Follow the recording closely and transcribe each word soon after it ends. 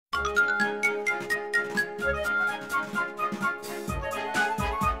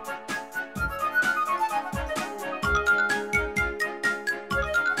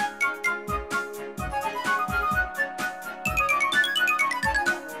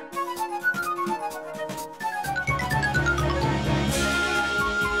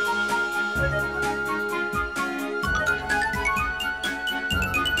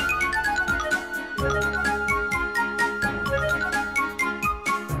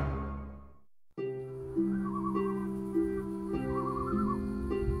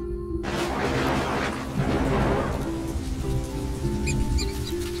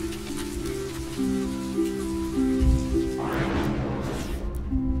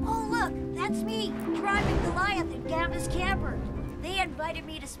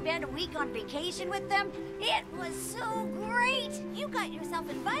Spend a week on vacation with them. It was so great. You got yourself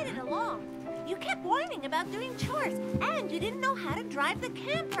invited along. You kept whining about doing chores, and you didn't know how to drive the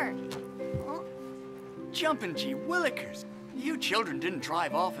camper. Huh? Jumpin' gee willikers. You children didn't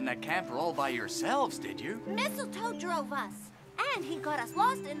drive off in that camper all by yourselves, did you? Mistletoe drove us, and he got us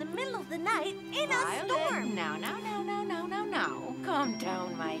lost in the middle of the night in a storm. Now. Calm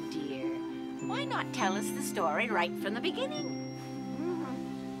down, my dear. Why not tell us the story right from the beginning?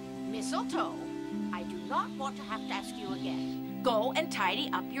 Mistletoe, I do not want to have to ask you again. Go and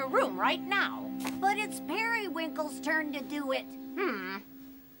tidy up your room right now. But it's Periwinkle's turn to do it.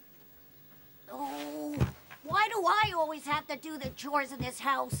 Oh, why do I always have to do the chores in this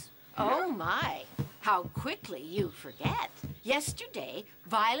house? Oh, my. How quickly you forget. Yesterday,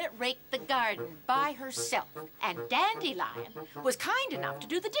 Violet raked the garden by herself, and Dandelion was kind enough to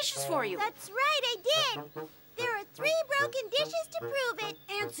do the dishes for you. That's right, I did. There are 3 broken dishes to prove it.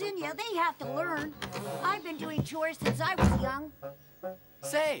 Aunt Zinnia, they have to learn. I've been doing chores since I was young.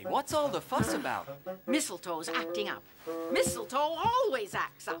 Say, what's all the fuss about? Mistletoe's acting up. Mistletoe always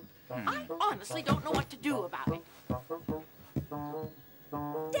acts up. I honestly don't know what to do about it.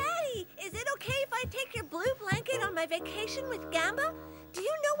 Daddy, is it okay if I take your blue blanket on my vacation with Gamba? Do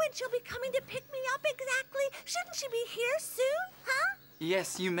you know when she'll be coming to pick me up exactly? Shouldn't she be here soon, huh?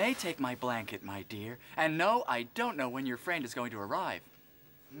 Yes, you may take my blanket, my dear. And no, I don't know when your friend is going to arrive.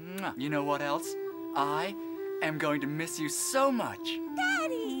 You know what else? I am going to miss you so much.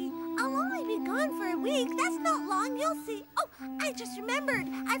 Daddy, I'll only be gone for a week. That's not long, you'll see. Oh, I just remembered.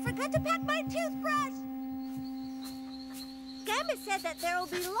 I forgot to pack my toothbrush. Gamba said that there will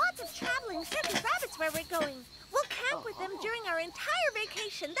be lots of traveling circus rabbits where we're going. We'll camp with them during our entire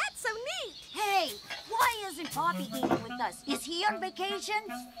vacation. That's so neat. Hey, why isn't Poppy eating with us? Is he on vacation?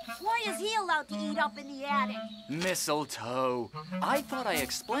 Why is he allowed to eat up in the attic? Mistletoe, I thought I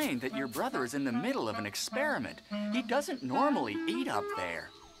explained that your brother is in the middle of an experiment. He doesn't normally eat up there.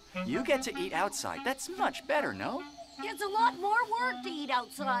 You get to eat outside. That's much better, no? It's a lot more work to eat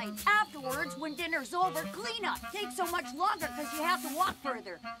outside. Afterwards, when dinner's over, cleanup takes so much longer because you have to walk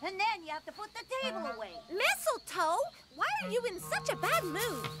further. And then you have to put the table away. Mistletoe, why are you in such a bad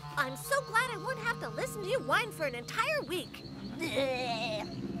mood? I'm so glad I won't have to listen to you whine for an entire week.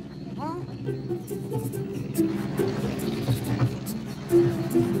 Huh?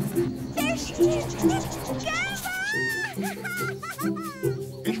 There she is! Gamba!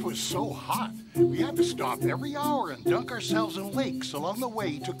 It was so hot, we had to stop every hour and dunk ourselves in lakes along the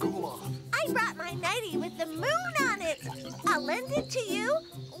way to cool off. I brought my nightie with the moon on it. I'll lend it to you.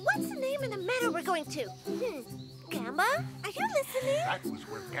 What's the name of the meadow we're going to? Gamba, are you listening? That was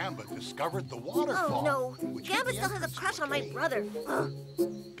where Gamba discovered the waterfall. Oh, no. Gamba still has a crush on my brother.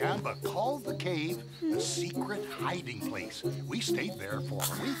 Gamba called the cave a secret hiding place. We stayed there for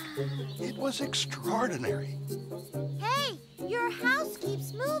a week. It was extraordinary. Hey, your house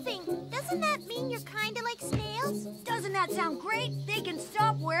keeps moving. Doesn't that mean you're kind of like snails? Doesn't that sound great? They can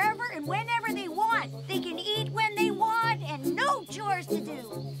stop wherever and whenever they want. They can eat when they want and no chores to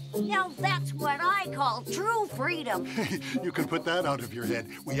do. Now that's what I call true freedom. You can put that out of your head.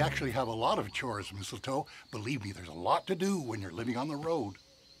 We actually have a lot of chores, Mistletoe. Believe me, there's a lot to do when you're living on the road.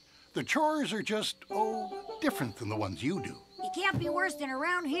 The chores are just, different than the ones you do. It can't be worse than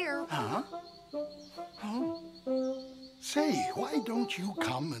around here. Huh? Oh. Say, why don't you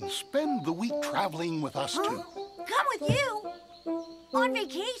come and spend the week traveling with us, too? Come with you? On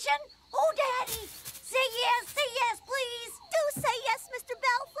vacation? Oh, Daddy! Say yes, please! Do say yes, Mr.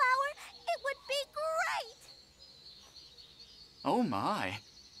 Bellflower. It would be great! Oh, my.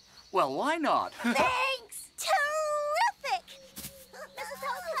 Well, why not? Thanks! Terrific!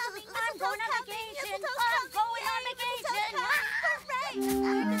 Mistletoe's coming! I'm going on vacation! I'm going on vacation! Hooray!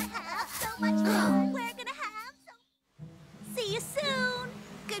 We're gonna have so much fun! We're gonna have so... See you soon!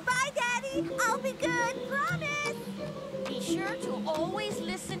 Goodbye, Daddy! I'll be good, promise! Be sure to always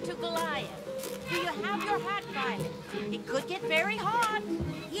listen to Goliath. Do you have your hat, Violet? It could get very hot.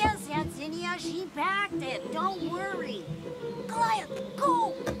 Yes, Aunt Zinnia, she packed it. Don't worry. Goliath,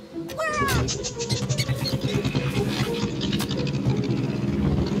 go! We're up!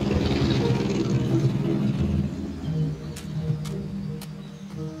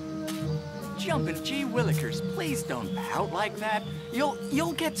 Jumpin' gee willikers, please don't pout like that.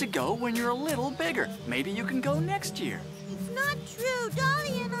 You'll get to go when you're a little bigger. Maybe you can go next year. It's not true.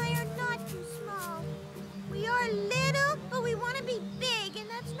 Dolly and I are not too small. We are little, but we want to be big, and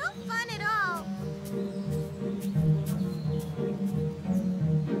that's no fun at all.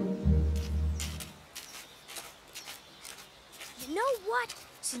 You know what?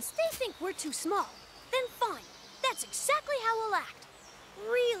 Since they think we're too small, then fine. That's exactly how we'll act.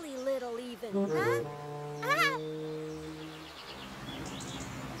 Really little even, huh? Ah!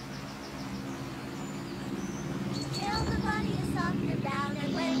 Tell the bunny is soft and round,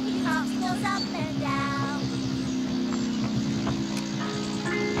 and when he hops, goes up and down.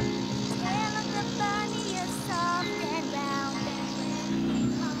 Tail of the bunny is soft and round, and when he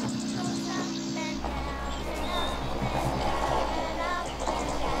hops, goes up and down, and up and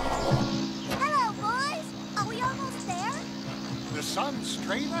down. Hello, boys. Are we almost there? The sun's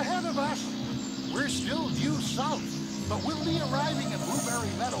straight ahead of us. We're still due south, but we'll be arriving at Blueberry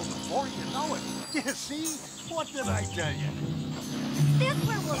Meadow before you know it. You see? What did I tell you? This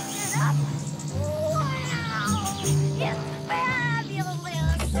where we'll sit up. Wow! It's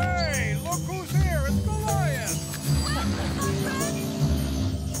fabulous! Hey, look who's here. It's Goliath.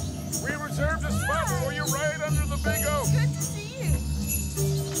 We reserved a spot for you right under the big oak. Good to see you.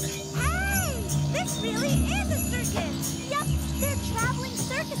 Hey, this really is a circus. Yep, they're traveling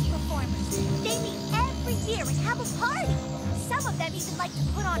circus performers. They meet every year and have a party. Some of them even like to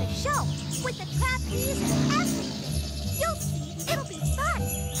put on a show with the trapeze and everything. You'll see, it'll be fun.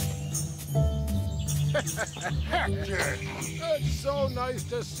 Hector! It's so nice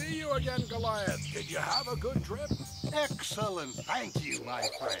to see you again, Goliath. Did you have a good trip? Excellent. Thank you, my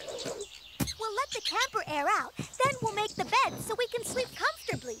friend. We'll let the camper air out, then we'll make the bed so we can sleep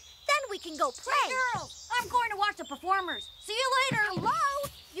comfortably. Then we can go play. Hey, girls, I'm going to watch the performers. See you later. Hello?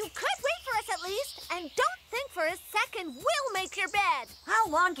 You could wait for us at least. And don't think for a second we'll make your bed. How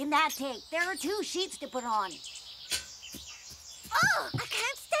long can that take? There are 2 sheets to put on. Oh, I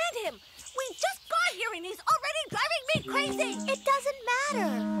can't stand him. We just got here and he's already driving me crazy. It doesn't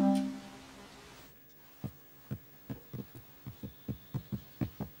matter.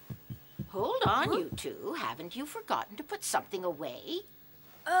 Hold on, you two. Haven't you forgotten to put something away?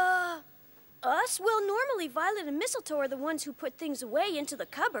 Us? Well, normally Violet and Mistletoe are the ones who put things away into the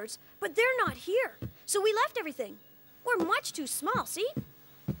cupboards, but they're not here. So we left everything. We're much too small, see?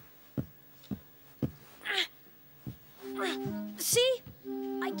 See?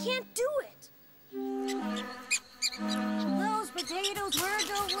 I can't do it. Those potatoes were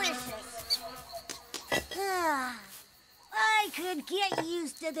delicious. I could get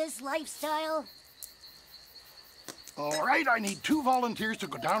used to this lifestyle. All right, I need 2 volunteers to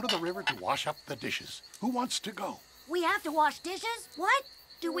go down to the river to wash up the dishes. Who wants to go? We have to wash dishes? What?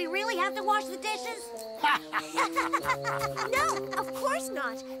 Do we really have to wash the dishes? No, of course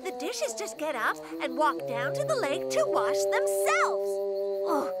not. The dishes just get up and walk down to the lake to wash themselves.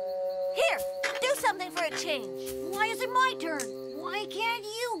 Ugh. Here, do something for a change. Why is it my turn? Why can't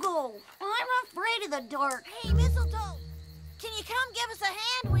you go? I'm afraid of the dark. Hey, Mistletoe, can you come give us a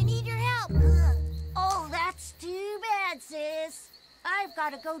hand? We need your help. Oh, that's too bad, sis. I've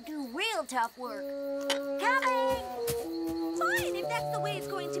got to go do real tough work. Coming! Fine, if that's the way it's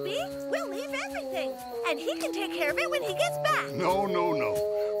going to be, we'll leave everything. And he can take care of it when he gets back. No, no, no.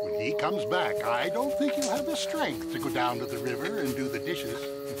 When he comes back, I don't think he'll have the strength to go down to the river and do the dishes.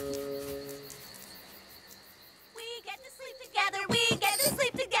 We get to sleep together. We get to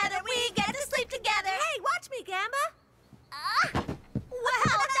sleep together. We get to sleep together. Hey, watch me, Gamba. Wow,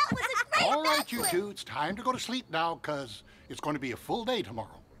 that was a great All right, you backflip. 2, it's time to go to sleep now, because it's going to be a full day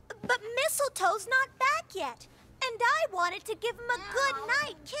tomorrow. But Mistletoe's not back yet. And I wanted to give him a good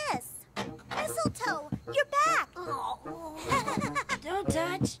night kiss. Mistletoe, you're back. Don't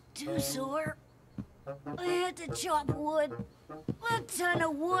touch. Too sore. I had to chop wood. A ton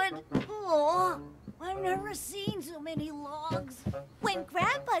of wood. Oh, I've never seen so many logs. When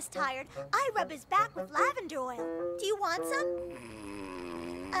Grandpa's tired, I rub his back with lavender oil. Do you want some?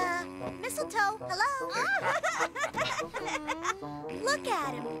 Mistletoe, hello? Look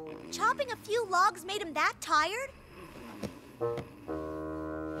at him. Chopping a few logs made him that tired?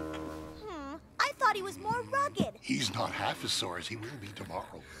 I thought he was more rugged. He's not half as sore as he will be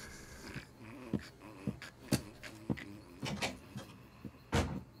tomorrow.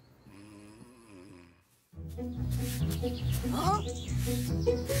 Huh?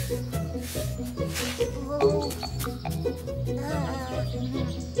 Oh.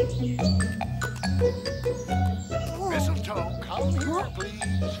 Mistletoe, come here, please.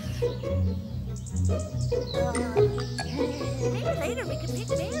 Maybe later we can pick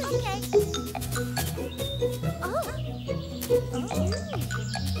berries. Okay. Oh.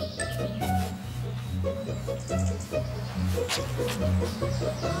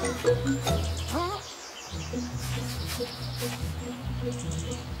 Huh?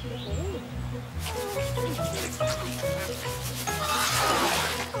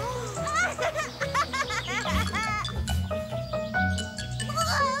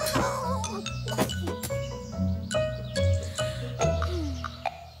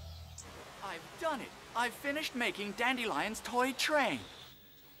 I've done it. I've finished making Dandelion's toy train.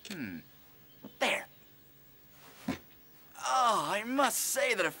 There. Oh, I must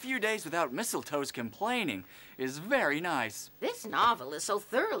say that a few days without Mistletoe's complaining is very nice. This novel is so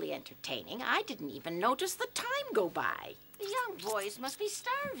thoroughly entertaining, I didn't even notice the time go by. The young boys must be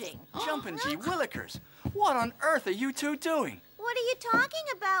starving. Jumpin' gee willikers. What on earth are you two doing? What are you talking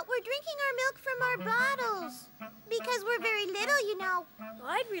about? We're drinking our milk from our bottles. Because we're very little, you know.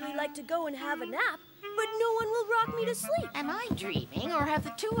 I'd really like to go and have a nap, but no one will rock me to sleep. Am I dreaming, or have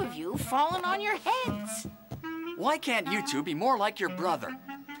the two of you fallen on your heads? Why can't you two be more like your brother?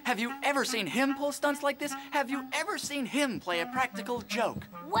 Have you ever seen him pull stunts like this? Have you ever seen him play a practical joke?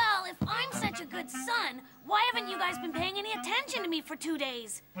 Well, if I'm such a good son, why haven't you guys been paying any attention to me for 2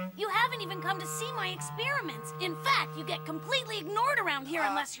 days? You haven't even come to see my experiments. In fact, you get completely ignored around here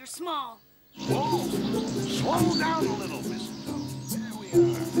unless you're small. Whoa! Slow down a little, Mistletoe. There we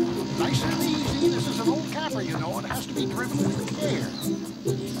are. Nice and easy. This is an old camper, you know. It has to be driven with care.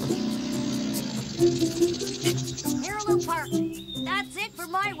 Parallel Park. That's it for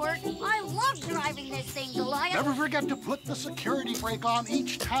my work. I love driving this thing, Goliath. Never forget to put the security brake on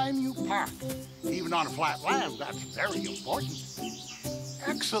each time you park. Even on flat land, that's very important.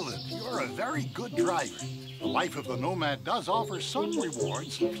 Excellent. You're a very good driver. The life of the nomad does offer some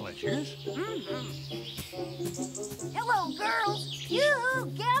rewards and pleasures. Hello, girls. You,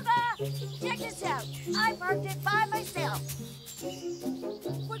 Gabba. Check this out. I parked it by myself.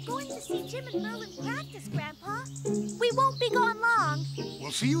 We're going to see Jim and Merlin practice, Grandpa. We won't be gone long.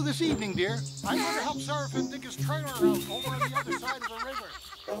 We'll see you this evening, dear. I'm going to help Seraphin dig his trailer out over on the other side of the river.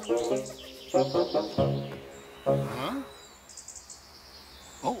 Huh?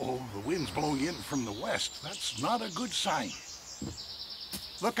 Uh-oh, the wind's blowing in from the west. That's not a good sign.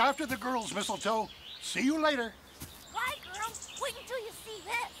 Look after the girls, Mistletoe. See you later. Bye, girls. Wait until you see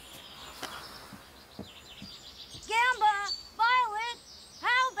this. Gamba, Violet,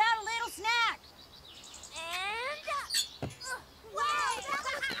 how about a little snack? And... wow, that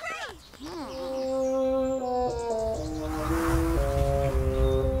was great!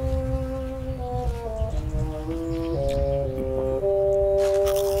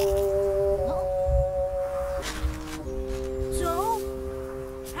 So,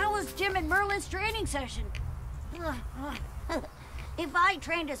 how was Jim and Merlin's training session? If I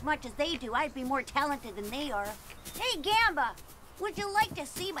trained as much as they do, I'd be more talented than they are. Hey, Gamba, would you like to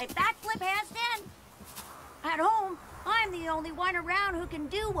see my backflip handstand? At home, I'm the only one around who can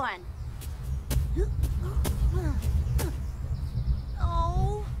do one.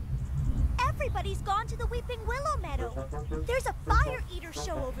 Oh, everybody's gone to the Weeping Willow Meadow. There's a fire eater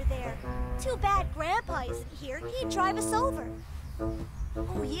show over there. Too bad Grandpa isn't here. He'd drive us over.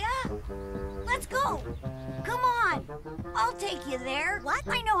 Oh, yeah? Let's go. Come on. I'll take you there. What?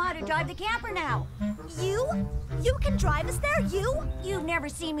 I know how to drive the camper now. You? You can drive us there? You? You've never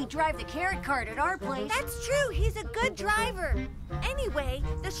seen me drive the carrot cart at our place. That's true. He's a good driver. Anyway,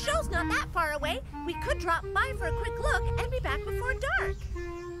 the show's not that far away. We could drop by for a quick look and be back before dark.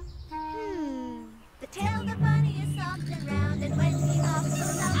 The tail of the bunny is soft and round, and when he hops,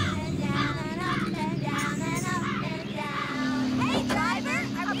 goes up and down and up and down and up and down. Hey, driver,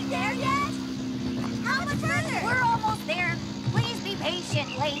 are we there yet? How much further? We're almost there. Please be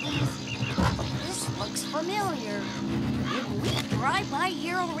patient, ladies. This looks familiar. Didn't we drive by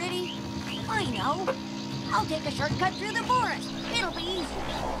here already? I know. I'll take a shortcut through the forest. It'll be easy.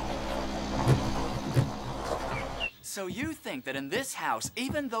 So you think that in this house,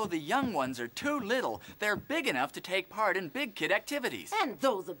 even though the young ones are too little, they're big enough to take part in big kid activities? And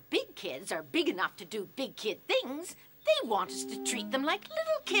though the big kids are big enough to do big kid things, they want us to treat them like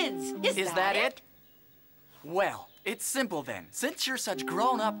little kids. Is that it? Well, it's simple then. Since you're such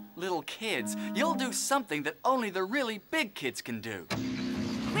grown-up little kids, you'll do something that only the really big kids can do.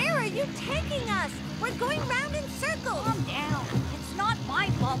 Where are you taking us? We're going round in circles. Calm down. It's not my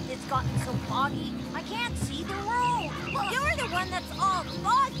fault it's gotten so foggy. I can't see the road. Look. You're the one that's all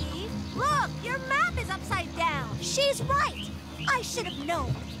foggy. Look, your map is upside down. She's right. I should have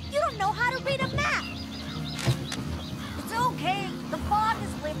known. You don't know how to read a map. It's okay. The fog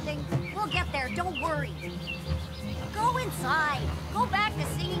is lifting. We'll get there, don't worry. Go inside. Go back to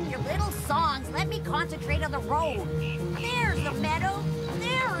singing your little songs. Let me concentrate on the road. There's the meadow.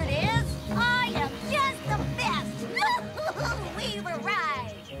 There it is. I am just the best. We've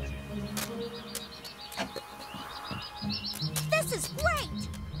arrived. This is great.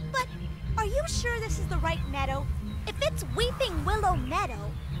 But are you sure this is the right meadow? If it's Weeping Willow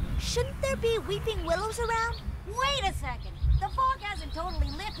Meadow, shouldn't there be weeping willows around? Wait a second. The fog hasn't totally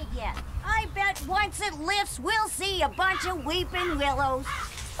lifted yet. I bet once it lifts, we'll see a bunch of weeping willows.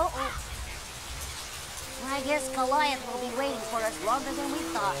 Uh-oh. I guess Goliath will be waiting for us longer than we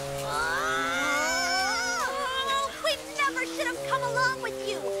thought. Oh, we never should have come along with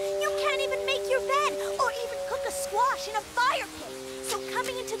you. You can't even make your bed or even cook a squash in a fire pit. So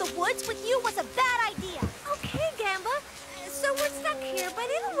coming into the woods with you was a bad idea. Okay, Gamba. So we're stuck here, but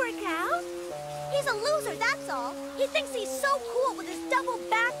it'll work out. He's a loser, that's all. He thinks he's so cool with his double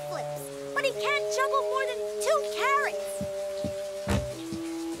backflips, but he can't juggle more than 2 carrots.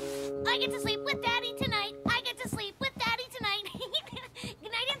 I get to sleep with Daddy tonight. I get to sleep with Daddy tonight.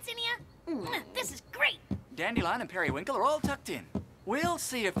 Good night, Aunt Zinnia. This is great. Dandelion and Periwinkle are all tucked in. We'll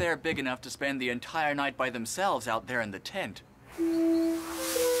see if they're big enough to spend the entire night by themselves out there in the tent.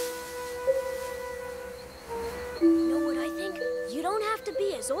 Know what I think? You don't have to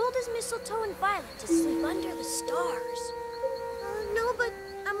be as old as Mistletoe and Violet to sleep under the stars. No, but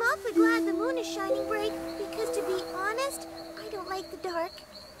I'm awfully glad the moon is shining bright, because to be honest, I don't like the dark.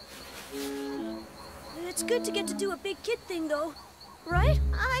 It's good to get to do a big kid thing, though. Right?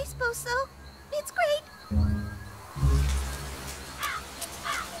 I suppose so. It's great.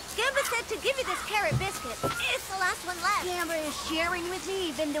 Gamba said to give you this carrot biscuit. It's the last one left. Gamba is sharing with me,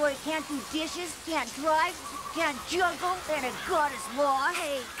 even though I can't do dishes, can't drive, can't juggle, and a goddess law.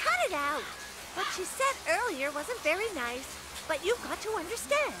 Hey, cut it out. What she said earlier wasn't very nice. But you've got to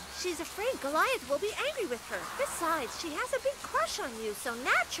understand, she's afraid Goliath will be angry with her. Besides, she has a big crush on you, so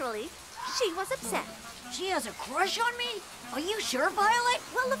naturally, she was upset. She has a crush on me? Are you sure, Violet?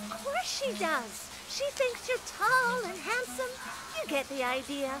 Well, of course she does. She thinks you're tall and handsome. You get the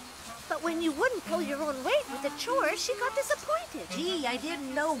idea. But when you wouldn't pull your own weight with the chores, she got disappointed. Gee, I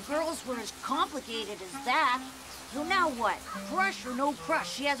didn't know girls were as complicated as that. So now what? Crush or no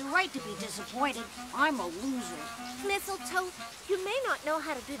crush, she has a right to be disappointed. I'm a loser. Mistletoe, you may not know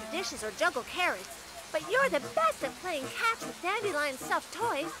how to do the dishes or juggle carrots, but you're the best at playing catch with Dandelion stuffed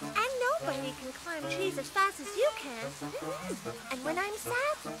toys, and nobody can climb trees as fast as you can. And when I'm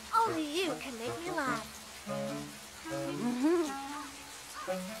sad, only you can make me laugh.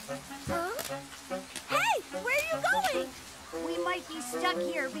 Huh? Hey, where are you going? We might be stuck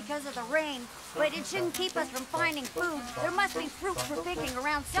here because of the rain, but it shouldn't keep us from finding food. There must be fruit for picking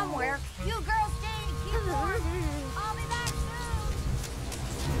around somewhere. You girls stay and keep warm. I'll be back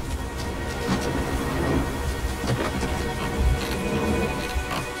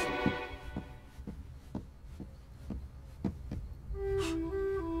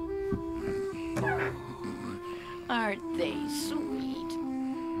Oh, aren't they sweet?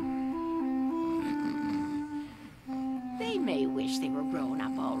 They may wish they were grown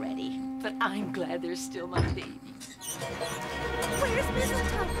up already, but I'm glad they're still my babies. Where's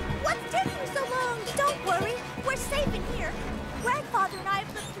Mistletoe? What's taking so long? Don't worry, we're safe in here. Grandfather and I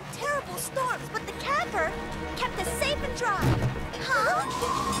have lived through terrible storms, but the camper kept us safe and dry. Huh?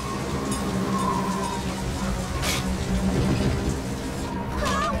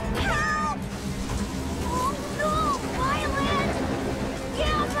 Help! Oh no, Violet!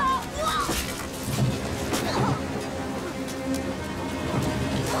 Gamba!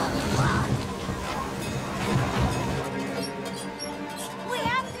 We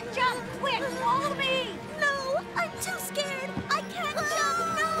have to jump! Quick, follow me! No, I'm too scared. I can't jump,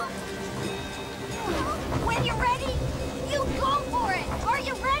 no! When you're ready, you go for it! Are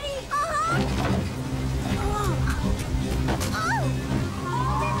you ready?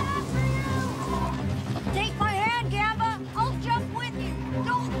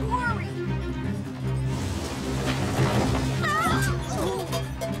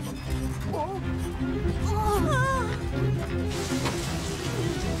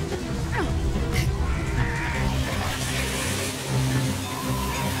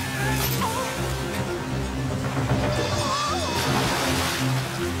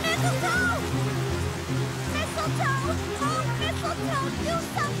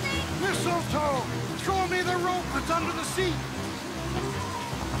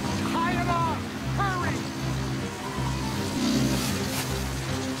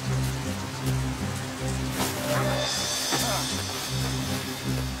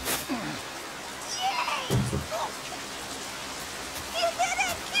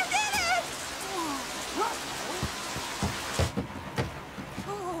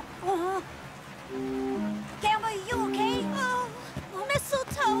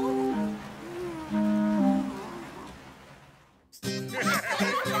 Hey,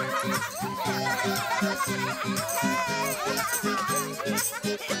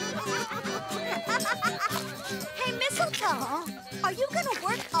 Mistletoe, are you gonna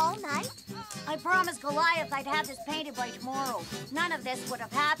work all night? I promised Goliath I'd have this painted by tomorrow. None of this would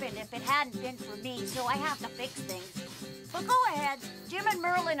have happened if it hadn't been for me, so I have to fix things. But go ahead. Jim and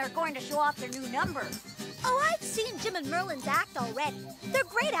Merlin are going to show off their new number. Oh, I've seen Jim and Merlin's act already. They're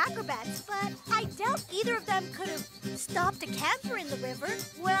great acrobats, but I doubt either of them could have stopped a camper in the river.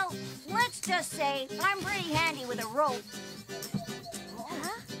 Well, let's just say I'm pretty handy with a rope.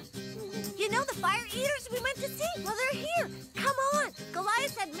 Huh? You know the fire eaters we went to see? Well, they're here. Come on.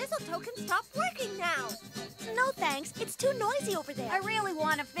 Goliath said Mistletoe can stop working now. No, thanks. It's too noisy over there. I really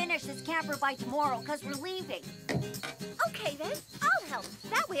want to finish this camper by tomorrow, because we're leaving. Okay, then. I'll help.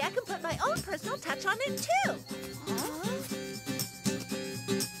 That way I can put my own personal touch on it, too.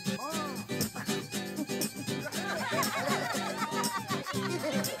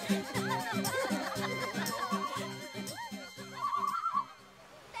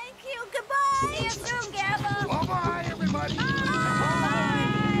 Thank you. Goodbye. See you soon, Gabba. Bye-bye, everybody.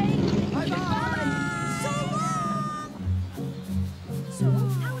 So,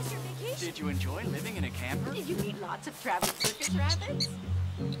 how was your vacation? Did you enjoy living in a camper? Did you meet lots of traveling circus rabbits?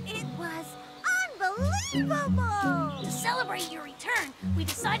 It was unbelievable! To celebrate your return, we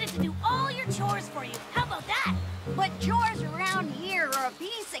decided to do all your chores for you. How about that? But chores around here are a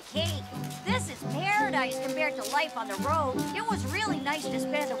piece of cake. This is paradise compared to life on the road. It was really nice to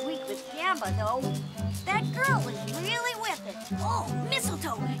spend a week with Gamba, though. That girl is really with it. Oh,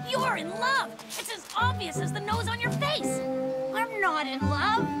 Mistletoe, you're in love. It's as obvious as the nose on your face. I'm not in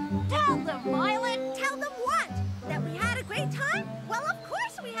love. Tell them, Violet. Tell them what? That we had a great time? Well, of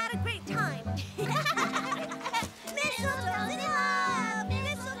course we had a great time. Mistletoe's in love!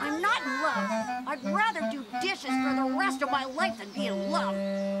 I'm not in love. I'd rather do dishes for the rest of my life than be in love.